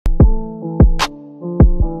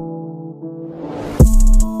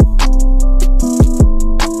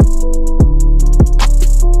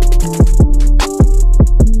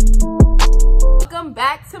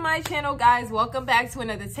channel, guys. Welcome back to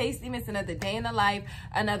another Tastimas, another day in the life,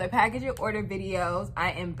 another package and order videos.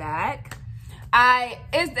 I am back.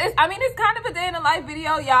 It's kind of a day in the life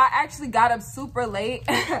video, y'all. I actually got up super late.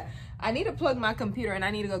 I need to plug my computer and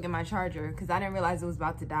I need to go get my charger because I didn't realize it was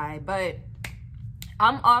about to die. But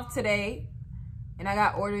I'm off today and I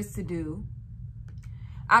got orders to do.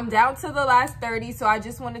 I'm down to the last 30, so I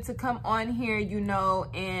just wanted to come on here,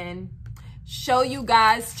 and show you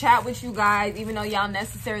guys, chat with you guys, even though y'all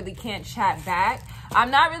necessarily can't chat back. I'm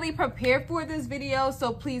not really prepared for this video,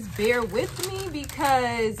 so please bear with me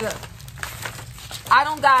because I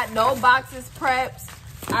don't got no boxes prepped.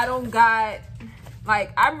 I don't got,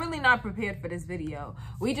 I'm really not prepared for this video.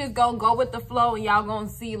 We just gonna go with the flow and y'all gonna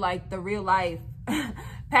see the real life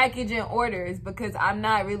packaging orders because I'm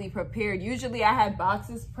not really prepared. Usually I have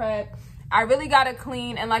boxes prepped. I really gotta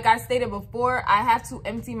clean, and like I stated before, I have to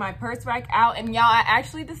empty my purse rack out. And y'all, I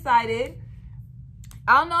actually decided,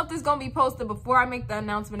 I don't know if this is gonna be posted before I make the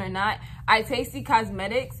announcement or not. Tasty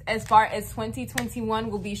Cosmetics, as far as 2021,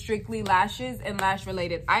 will be strictly lashes and lash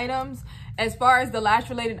related items. As far as the lash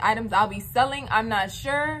related items I'll be selling, I'm not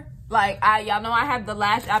sure. Y'all know I have the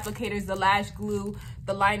lash applicators, the lash glue,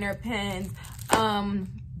 the liner pens,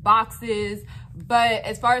 boxes. But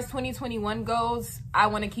as far as 2021 goes, I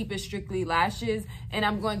want to keep it strictly lashes, and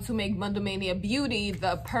I'm going to make Bundle Mania Beauty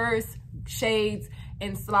the purse, shades,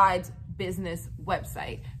 and slides business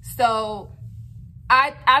website. So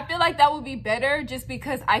I feel like that would be better just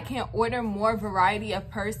because I can order more variety of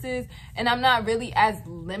purses and I'm not really as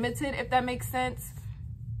limited, if that makes sense.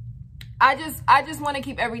 I just want to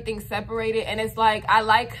keep everything separated, and it's not, I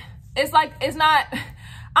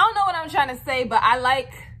don't know what I'm trying to say, but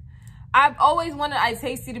I've always wanted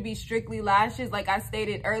Tasty to be strictly lashes. Like I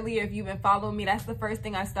stated earlier, if you've been following me, that's the first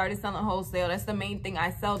thing I started selling wholesale. That's the main thing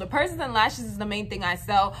I sell. The purses and lashes is the main thing I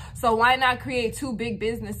sell. So why not create two big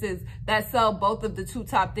businesses that sell both of the two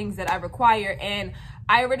top things that I require? And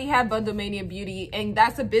I already have Bundle Mania Beauty, and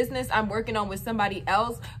that's a business I'm working on with somebody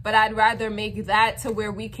else, but I'd rather make that to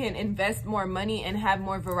where we can invest more money and have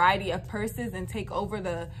more variety of purses and take over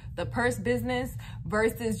the purse business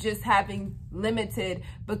versus just having limited,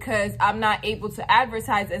 because I'm not able to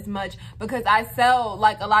advertise as much because I sell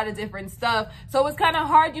a lot of different stuff. So it's kind of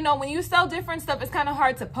hard, when you sell different stuff, it's kind of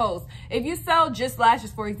hard to post. If you sell just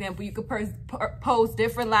lashes, for example, you could post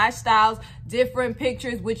different lash styles, different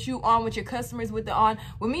pictures with you on, with your customers with it on.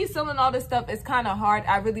 With me selling all this stuff, it's kind of hard.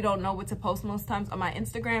 I really don't know what to post most times on my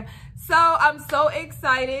Instagram. So I'm so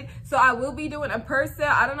excited. So I will be doing a purse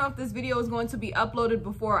sale. I don't know if this video is going to be uploaded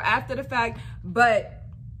before or after the fact, but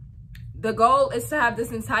the goal is to have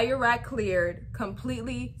this entire rack cleared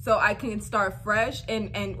completely so I can start fresh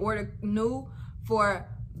and order new for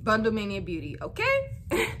Bundle Mania Beauty, okay?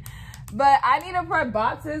 But I need to prep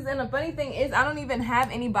boxes, and the funny thing is I don't even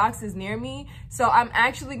have any boxes near me. So I'm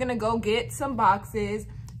actually gonna go get some boxes.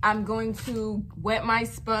 I'm going to wet my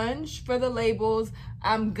sponge for the labels.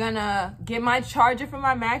 I'm gonna get my charger for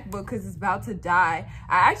my MacBook because it's about to die.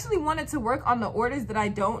 I actually wanted to work on the orders that I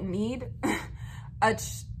don't need.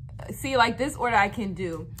 See, this order I can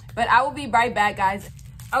do. But I will be right back, guys.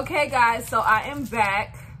 Okay, guys, so I am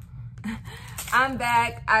back. I'm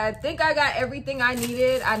back. I think I got everything I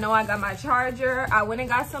needed. I know I got my charger. I went and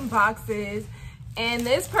got some boxes. And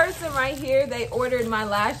this person right here, they ordered my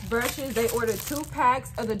lash brushes. They ordered 2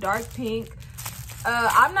 packs of the dark pink.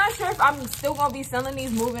 I'm not sure if I'm still gonna be selling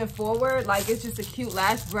these moving forward. It's just a cute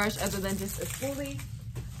lash brush other than just a spoolie.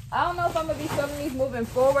 I don't know if I'm gonna be selling these moving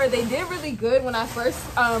forward. They did really good when I first,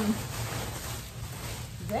 dang,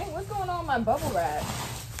 what's going on with my bubble wrap?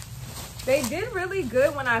 They did really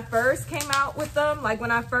good when I first came out with them,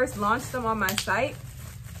 when I first launched them on my site.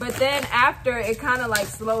 But then after, it kind of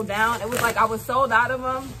slowed down. It was I was sold out of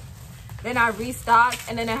them. Then I restocked,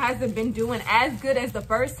 and then it hasn't been doing as good as the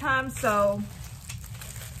first time. So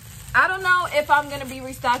I don't know if I'm going to be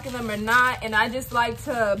restocking them or not. And I just like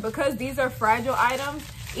to, because these are fragile items,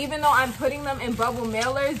 even though I'm putting them in bubble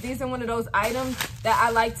mailers, these are one of those items that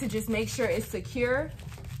I like to just make sure it's secure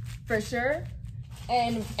for sure.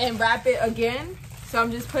 And wrap it again. So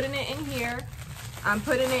I'm just putting it in here. I'm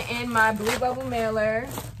putting it in my blue bubble mailer.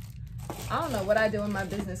 I don't know what I do with my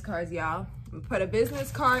business cards, y'all. Put a business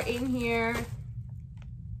card in here.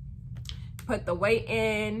 Put the weight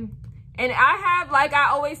in. And I have, like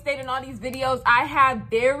I always state in all these videos, I have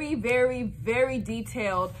very, very, very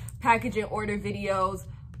detailed packaging order videos,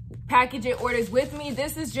 packaging orders with me.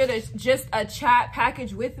 This is just a chat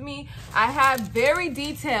package with me. I have very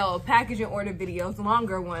detailed packaging order videos,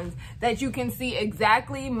 longer ones, that you can see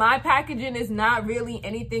exactly. My packaging is not really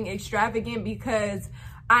anything extravagant because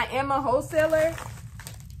I am a wholesaler.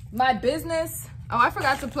 My business, Oh, I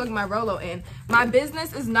forgot to plug my Rolo in. My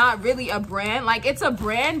business is not really a brand. Like, it's a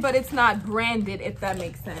brand, but it's not branded, if that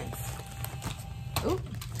makes sense. Ooh.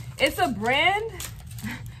 It's a brand,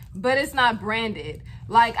 but it's not branded.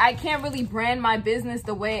 Like, I can't really brand my business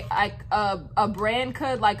the way like a brand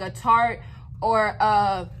could, like a Tarte or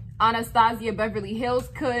Anastasia Beverly Hills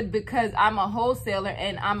could, because I'm a wholesaler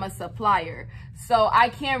and I'm a supplier. So I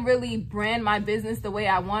can't really brand my business the way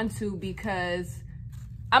I want to because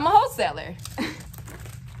I'm a wholesaler.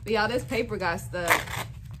 But y'all, this paper got stuck.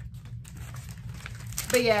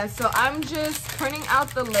 But yeah, so I'm just printing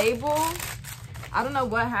out the label. I don't know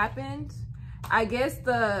what happened. I guess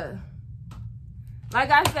like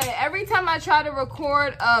I said, every time I try to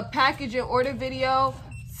record a package and order video,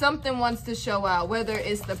 something wants to show out. Whether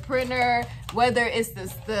it's the printer, whether it's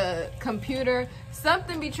the computer,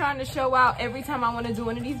 something be trying to show out every time I want to do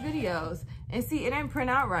one of these videos. And see, it didn't print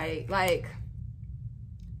out right. Like,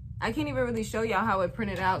 I can't even really show y'all how it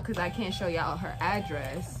printed out because I can't show y'all her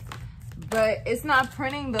address. But it's not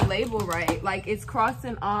printing the label right. Like, it's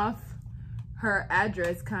crossing off her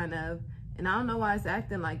address kind of. And I don't know why it's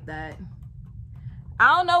acting like that.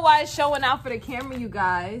 I don't know why it's showing out for the camera, you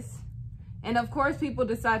guys. And of course, people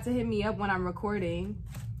decide to hit me up when I'm recording,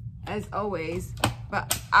 as always.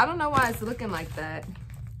 But I don't know why it's looking like that.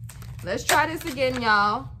 Let's try this again,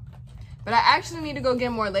 y'all. But I actually need to go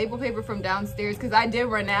get more label paper from downstairs because I did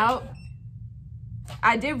run out.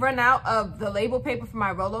 I did run out of the label paper for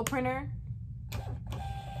my Rolo printer.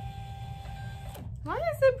 Why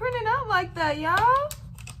is it printed out like that, y'all?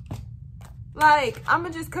 Like, I'm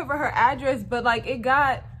gonna just cover her address, but like it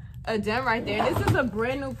got a dent right there. And this is a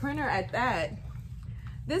brand new printer at that.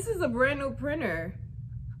 This is a brand new printer.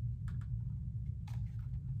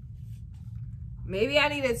 Maybe I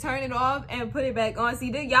need to turn it off and put it back on.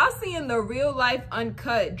 See, y'all seeing the real life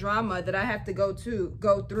uncut drama that I have to go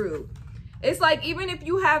through. It's like, even if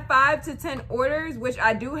you have 5 to 10 orders, which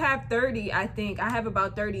I do have 30, I think. I have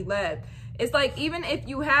about 30 left. It's like, even if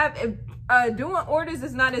you have, doing orders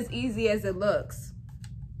is not as easy as it looks.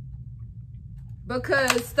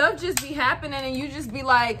 Because stuff just be happening and you just be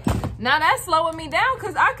like, now that's slowing me down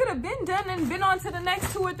because I could have been done and been on to the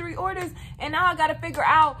next 2 or 3 orders. And now I got to figure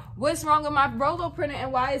out what's wrong with my Rolo printer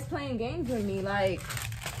and why it's playing games with me. Like,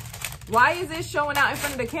 why is it showing out in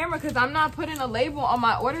front of the camera? Because I'm not putting a label on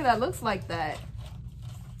my order that looks like that.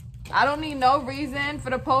 I don't need no reason for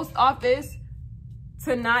the post office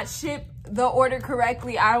to not ship the order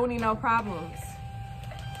correctly. I don't need no problems.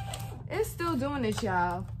 It's still doing this,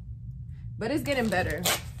 y'all. But it's getting better.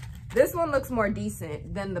 This one looks more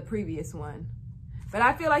decent than the previous one. But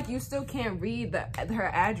I feel like you still can't read her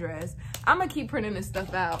address. I'm going to keep printing this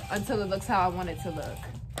stuff out until it looks how I want it to look.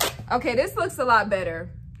 Okay, this looks a lot better.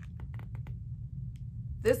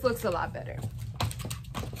 This looks a lot better.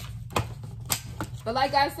 But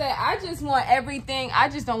like I said, I just want everything. I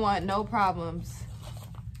just don't want no problems.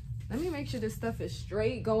 Let me make sure this stuff is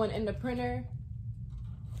straight going in the printer.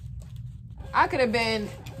 I could have been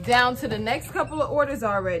down to the next couple of orders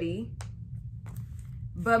already,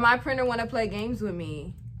 but my printer want to play games with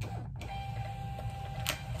me.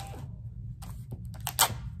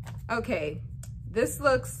 Okay, this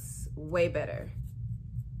looks way better.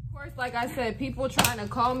 Of course, like I said, people trying to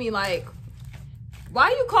call me like, why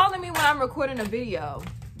are you calling me when I'm recording a video?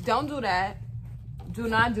 Don't do that. Do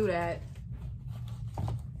not do that.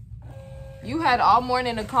 You had all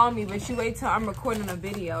morning to call me, but you wait till I'm recording a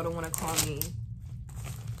video to want to call me.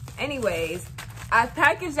 Anyways, I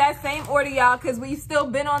packaged that same order, y'all, because we've still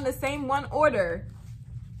been on the same one order.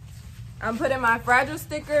 I'm putting my fragile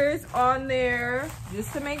stickers on there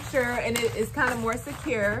just to make sure, and it is kind of more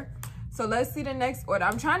secure. So let's see the next order.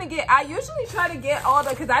 I'm trying to get, I usually try to get all the,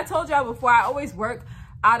 because I told y'all before, I always work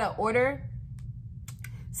out of order.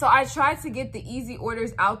 So I try to get the easy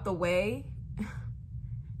orders out the way.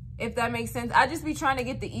 If that makes sense. I just be trying to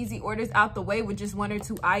get the easy orders out the way with just 1 or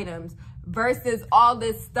 2 items versus all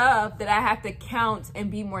this stuff that I have to count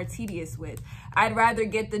and be more tedious with. I'd rather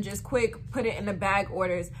get the just quick, put it in the bag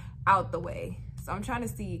orders out the way. So I'm trying to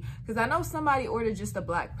see, because I know somebody ordered just a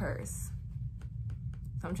black purse.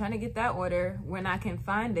 So I'm trying to get that order when I can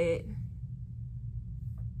find it.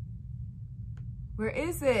 Where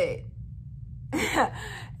is it?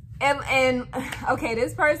 And okay,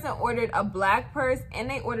 this person ordered a black purse and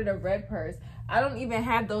they ordered a red purse. I don't even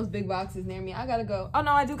have those big boxes near me. I gotta go. Oh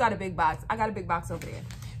no, I do got a big box. I got a big box over there.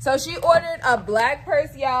 So she ordered a black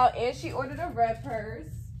purse, y'all, and she ordered a red purse.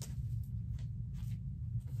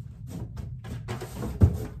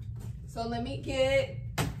 So let me get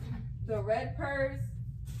the red purse.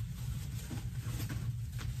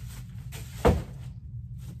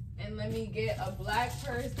 And let me get a black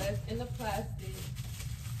purse that's in the plastic.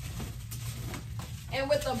 And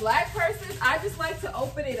with the black purses, I just like to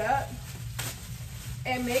open it up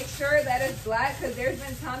and make sure that it's black, because there's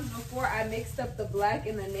been times before I mixed up the black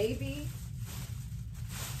and the navy.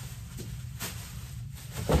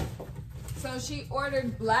 So she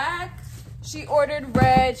ordered black, she ordered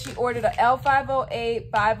red, she ordered a L508,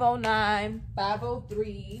 509,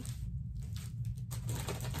 503,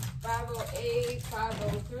 508,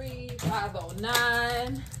 503,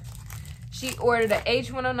 509. She ordered a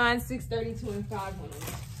H109, 632, and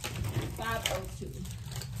 502.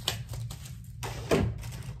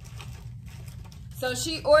 So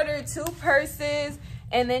she ordered 2 purses,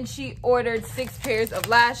 and then she ordered 6 pairs of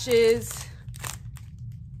lashes.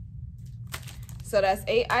 So that's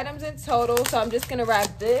 8 items in total. So I'm just gonna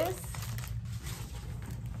wrap this.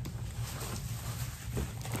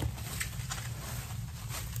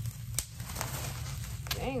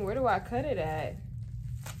 Dang, where do I cut it at?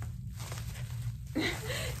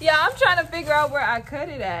 Yeah, I'm trying to figure out where I cut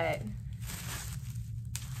it at.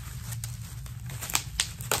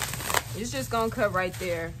 It's just gonna cut right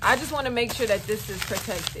there. I just want to make sure that this is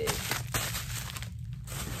protected.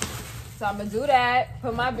 So I'm gonna do that.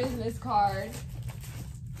 Put my business card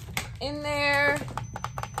in there.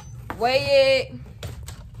 Weigh it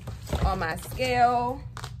on my scale.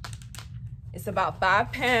 It's about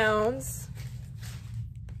 5 pounds.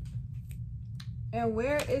 And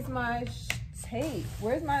where is my tape?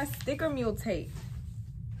 Where's my sticker mule tape?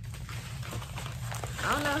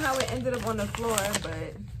 I don't know how it ended up on the floor,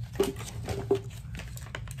 but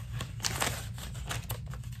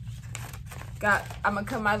I'm gonna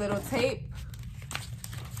cut my little tape.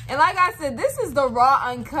 And like I said, this is the raw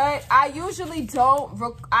uncut. I usually don't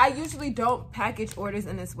package orders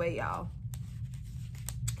in this way, y'all.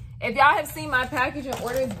 If y'all have seen my package and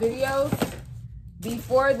orders videos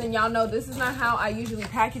before, then y'all know this is not how I usually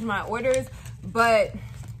package my orders. But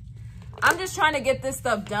I'm just trying to get this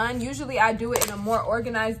stuff done. Usually I do it in a more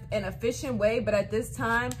organized and efficient way, but at this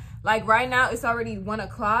time, like right now, it's already 1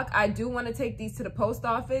 o'clock. I do want to take these to the post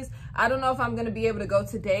office. I don't know if I'm going to be able to go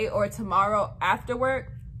today or tomorrow after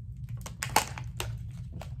work.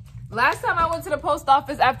 Last time I went to the post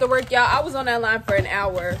office after work, y'all, I was on that line for an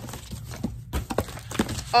hour.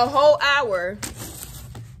 A whole hour.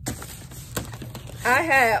 I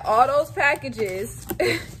had all those packages.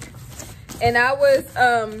 And I was,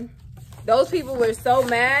 those people were so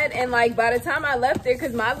mad. And like by the time I left there,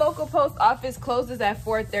 because my local post office closes at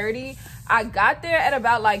 4:30, I got there at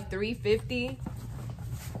about like 3:50.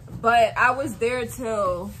 But I was there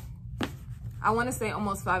till, I want to say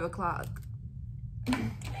almost 5 o'clock.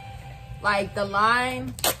 Like the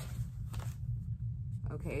line,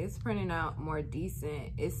 okay, it's printing out more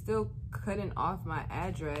decent. It's still cutting off my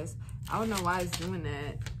address. I don't know why it's doing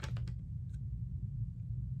that.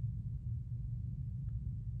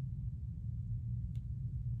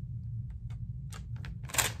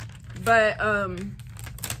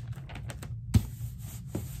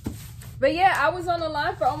 But yeah, I was on the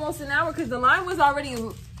line for almost an hour because the line was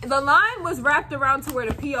wrapped around to where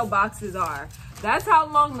the P.O. boxes are. That's how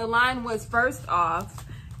long the line was first off.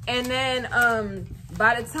 And then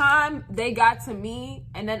by the time they got to me,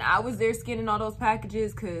 and then I was there scanning all those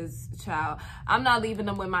packages, because, child, I'm not leaving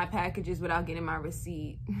them with my packages without getting my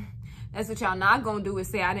receipt. That's what y'all not gonna do, is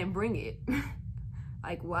say I didn't bring it.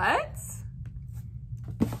 Like, what?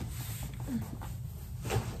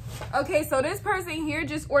 Okay, so this person here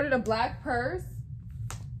just ordered a black purse,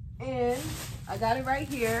 and I got it right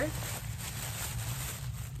here.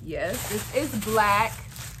 Yes, this is black.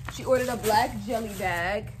 She ordered a black jelly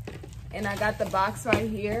bag, and I got the box right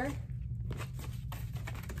here.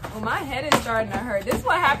 Well, my head is starting to hurt. This is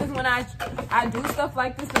what happens when I do stuff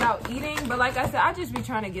like this without eating. But like I said, I just be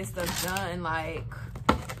trying to get stuff done. Like,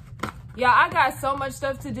 yeah, I got so much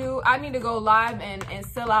stuff to do. I need to go live and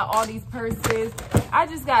sell out all these purses. I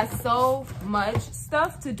just got so much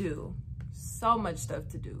stuff to do. So much stuff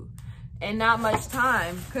to do. And not much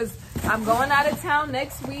time, because I'm going out of town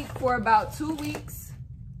next week for about 2 weeks.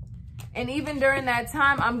 And even during that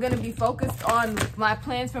time, I'm going to be focused on my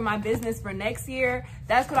plans for my business for next year.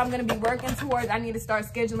 That's what I'm going to be working towards. I need to start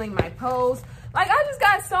scheduling my posts. Like, I just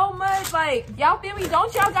got so much. Like, y'all feel me?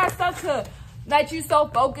 Don't y'all got stuff that you so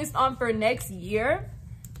focused on for next year?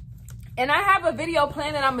 And I have a video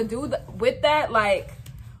plan that I'm going to do with that, like,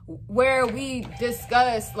 where we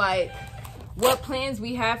discuss, like, what plans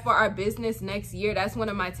we have for our business next year. That's one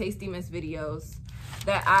of my Tastimas videos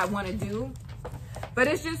that I want to do. But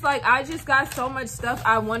it's just like, I just got so much stuff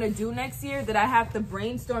I want to do next year that I have to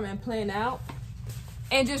brainstorm and plan out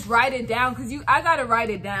and just write it down. Because I got to write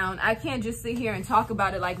it down. I can't just sit here and talk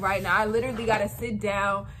about it like right now. I literally got to sit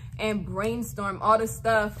down and brainstorm all the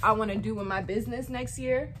stuff I want to do with my business next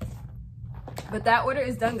year. But that order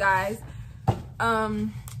is done, guys.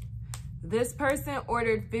 This person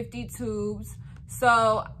ordered 50 tubes.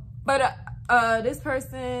 So, but this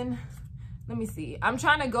person, let me see. I'm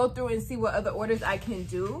trying to go through and see what other orders I can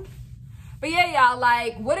do. But yeah, y'all,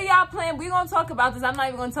 like, what are y'all planning? We're going to talk about this. I'm not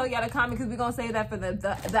even going to tell y'all to comment because we're going to save that for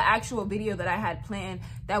the actual video that I had planned,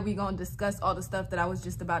 that we're going to discuss all the stuff that I was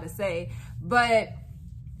just about to say. But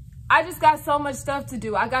I just got so much stuff to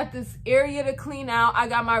do. I got this area to clean out. I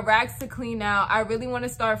got my racks to clean out. I really want to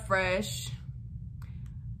start fresh.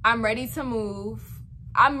 I'm ready to move.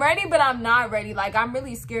 I'm ready, but I'm not ready. Like, I'm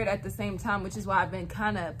really scared at the same time, which is why I've been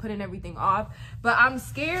kind of putting everything off. But I'm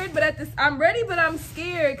scared, but I'm ready, but I'm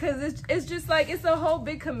scared because it's just like, it's a whole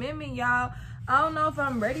big commitment, y'all. I don't know if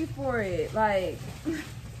I'm ready for it. Like,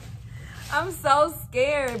 I'm so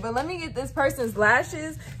scared. But let me get this person's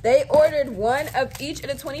lashes. They ordered one of each of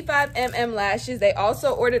the 25mm lashes. They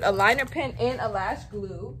also ordered a liner pen and a lash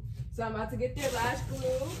glue. So I'm about to get their lash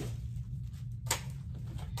glue.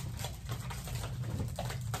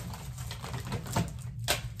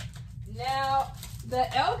 Now, the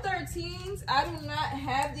L13s, I do not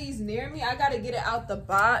have these near me. I got to get it out the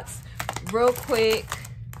box real quick.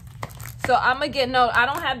 So I'm going to get, no, I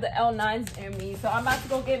don't have the L9s near me. So I'm about to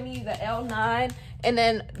go get me the L9 and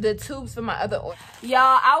then the tubes for my other order.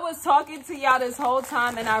 Y'all, I was talking to y'all this whole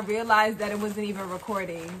time and I realized that it wasn't even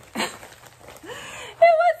recording. It wasn't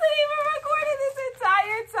even recording this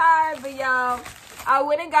entire time. But y'all, I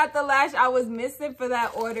went and got the lash I was missing for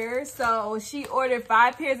that order. So she ordered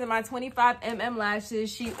 5 pairs of my 25mm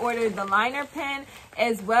lashes. She ordered the liner pen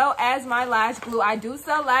as well as my lash glue. I do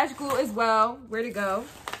sell lash glue as well. Where'd it go?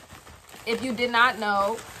 If you did not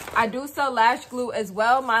know, I do sell lash glue as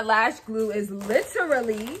well. My lash glue is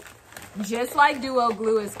literally just like Duo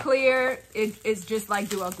glue. It's clear. It's just like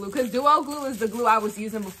Duo glue, because Duo glue is the glue I was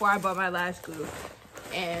using before I bought my lash glue.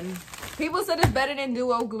 And people said it's better than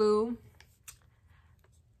Duo glue.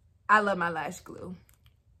 I love my lash glue.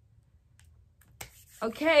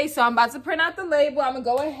 Okay, so I'm about to print out the label. I'm gonna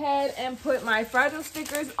go ahead and put my fragile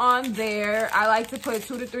stickers on there. I like to put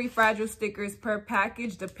 2 to 3 fragile stickers per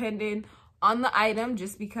package depending on the item,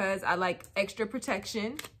 just because I like extra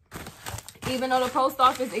protection. Even though the post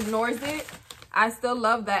office ignores it, I still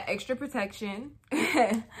love that extra protection.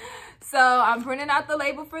 So I'm printing out the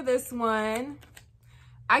label for this one.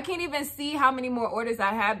 I can't even see how many more orders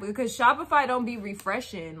I have because Shopify don't be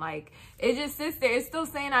refreshing. Like, it just sits there. It's still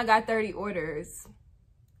saying I got 30 orders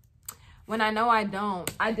when I know I don't.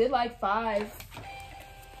 I did like 5.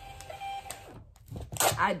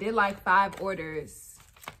 I did like 5 orders.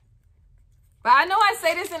 But I know I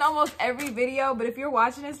say this in almost every video, but if you're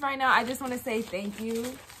watching this right now, I just want to say thank you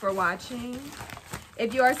for watching.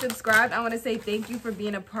 If you are subscribed, I want to say thank you for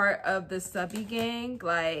being a part of the Subby Gang.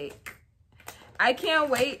 Like, I can't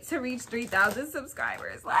wait to reach 3,000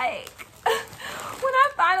 subscribers. Like, when I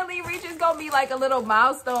finally reach, it's gonna be like a little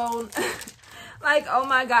milestone. Like, oh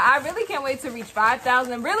my God, I really can't wait to reach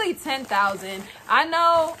 5,000, really 10,000. I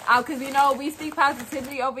know, because you know, we speak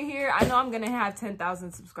positivity over here. I know I'm gonna have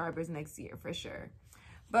 10,000 subscribers next year for sure.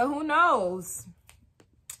 But who knows?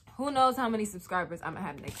 Who knows how many subscribers I'm gonna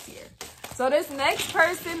have next year. So this next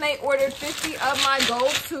person, they ordered 50 of my gold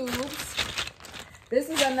tubes. This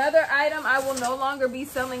is another item. I will no longer be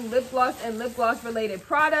selling lip gloss and lip gloss related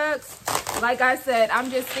products. Like I said, I'm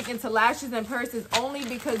just sticking to lashes and purses only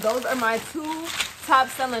because those are my 2 top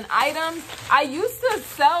selling items. I used to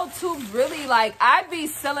sell tubes really, like, I'd be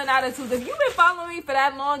selling out of tubes. If you've been following me for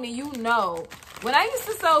that long, then you know. When I used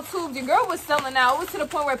to sell tubes, your girl was selling out. It was to the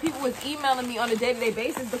point where people was emailing me on a day-to-day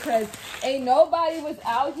basis because ain't nobody was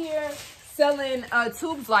out here selling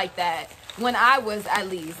tubes like that. When I was, at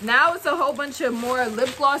least. Now it's a whole bunch of more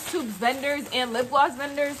lip gloss tubes vendors and lip gloss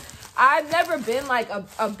vendors. I've never been like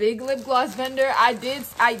a big lip gloss vendor. I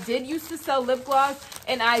did used to sell lip gloss,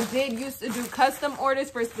 and I did used to do custom orders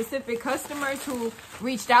for specific customers who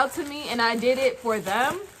reached out to me, and I did it for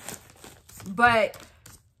them. But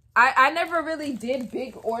I never really did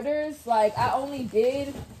big orders. Like, I only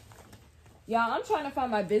did, y'all, I'm trying to find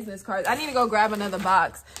my business cards. I need to go grab another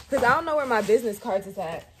box because I don't know where my business cards is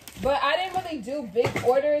at. But I didn't really do big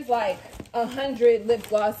orders like 100 lip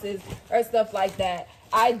glosses or stuff like that.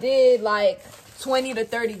 I did like 20 to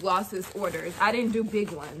 30 glosses orders. I didn't do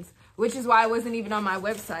big ones, which is why I wasn't even on my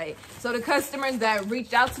website. So the customers that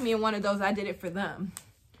reached out to me in one of those, I did it for them.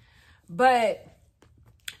 But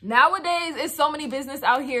nowadays, it's so many business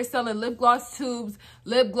out here selling lip gloss tubes,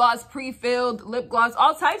 lip gloss pre-filled, lip gloss,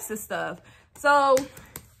 all types of stuff. So,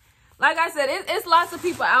 like I said, it's lots of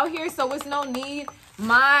people out here, so it's no need.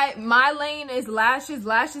 My lane is lashes.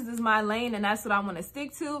 Lashes is my lane, and that's what I want to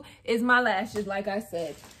stick to, is my lashes. Like I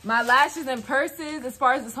said, my lashes and purses, as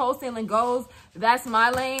far as this wholesaling goes, that's my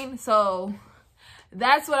lane. So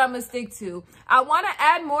that's what I'm gonna stick to. I want to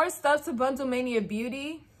add more stuff to Bundle Mania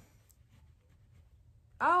Beauty.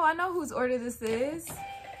 Oh, I know whose order this is.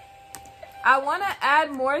 I want to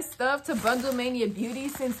add more stuff to Bundle Mania Beauty,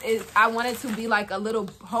 since I want it to be like a little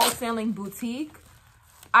wholesaling boutique.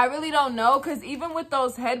 I really don't know, because even with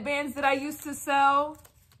those headbands that I used to sell,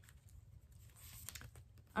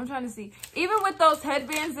 I'm trying to see. Even with those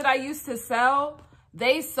headbands that I used to sell,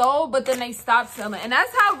 they sold, but then they stopped selling. And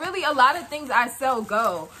that's how really a lot of things I sell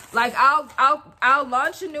go. Like I'll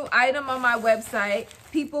launch a new item on my website.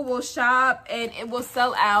 People will shop and it will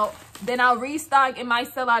sell out. Then I'll restock, it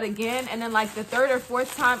might sell out again. And then like the third or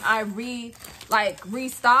fourth time I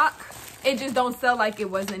restock, it just don't sell like it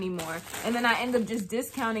was anymore. And then I end up just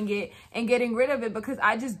discounting it and getting rid of it, because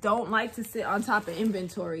I just don't like to sit on top of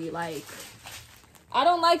inventory. Like, I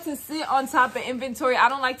don't like to sit on top of inventory. I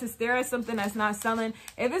don't like to stare at something that's not selling.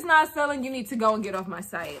 If it's not selling, you need to go and get off my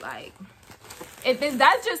site. Like,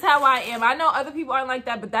 that's just how I am. I know other people aren't like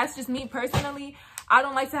that, but that's just me personally. I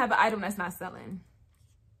don't like to have an item that's not selling.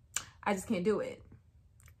 I just can't do it.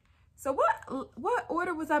 So what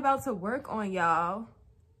order was I about to work on, y'all?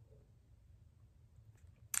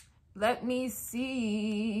 Let me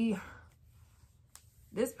see.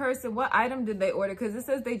 This person, what item did they order? Because it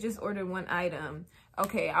says they just ordered one item.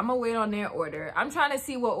 Okay, I'm going to wait on their order. I'm trying to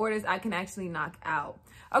see what orders I can actually knock out.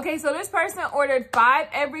 Okay, so this person ordered 5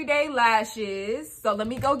 everyday lashes. So let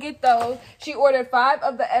me go get those. She ordered 5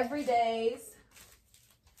 of the everydays.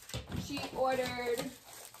 She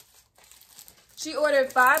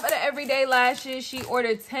ordered 5 of the everyday lashes. She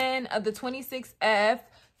ordered 10 of the 26F.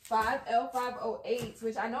 5 L508s,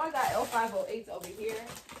 which I know I got L508s over here.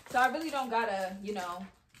 So I really don't gotta, you know,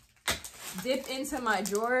 dip into my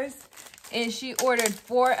drawers. And she ordered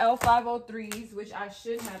 4 L503s, which I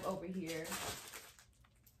should have over here.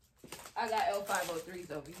 I got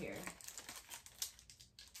L503s over here.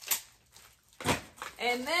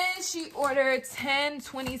 And then she ordered 10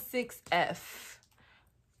 26F.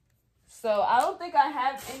 So I don't think I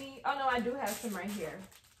have any. Oh no, I do have some right here.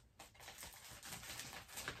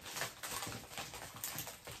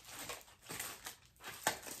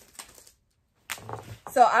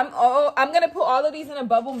 So I'm gonna put all of these in a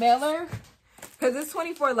bubble mailer, because it's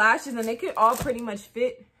 24 lashes and they could all pretty much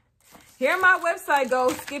fit. Here my website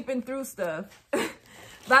goes skipping through stuff.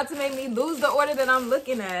 About to make me lose the order that I'm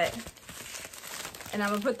looking at. And I'm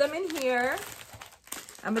gonna put them in here.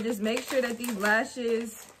 I'm gonna just make sure that these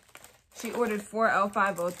lashes, she ordered 4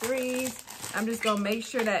 L503s. I'm just gonna make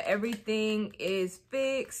sure that everything is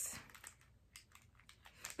fixed.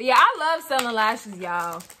 But yeah, I love selling lashes,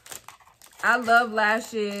 y'all. I love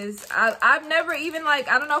lashes. I've never even, like,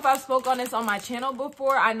 I don't know if I've spoke on this on my channel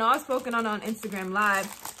before. I know I've spoken on it on Instagram Live.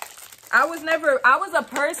 I was a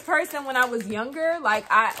purse person when I was younger. Like,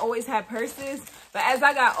 I always had purses. But as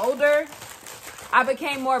I got older, I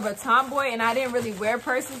became more of a tomboy, and I didn't really wear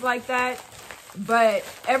purses like that. But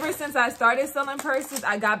ever since I started selling purses,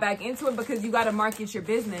 I got back into it, because you got to market your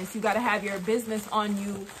business. You got to have your business on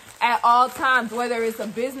you at all times, whether it's a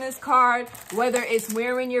business card, whether it's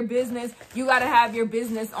wearing your business, you got to have your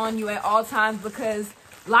business on you at all times, because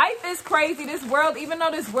life is crazy. This world, even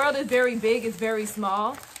though this world is very big, it's very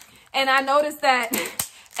small. And I noticed that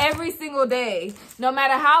every single day, no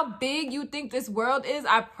matter how big you think this world is,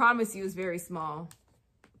 I promise you it's very small.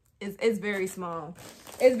 It's very small.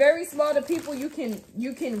 It's very small. The people you can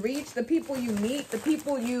reach, the people you meet, the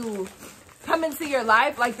people you come into your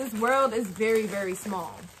life. Like, this world is very, very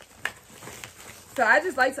small. So I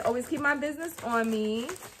just like to always keep my business on me.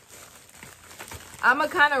 I'm going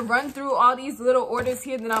to kind of run through all these little orders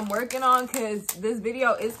here that I'm working on, because this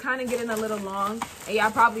video is kind of getting a little long. And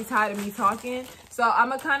y'all probably tired of me talking. So I'm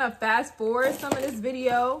going to kind of fast forward some of this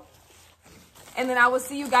video. And then I will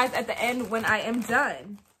see you guys at the end when I am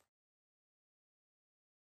done.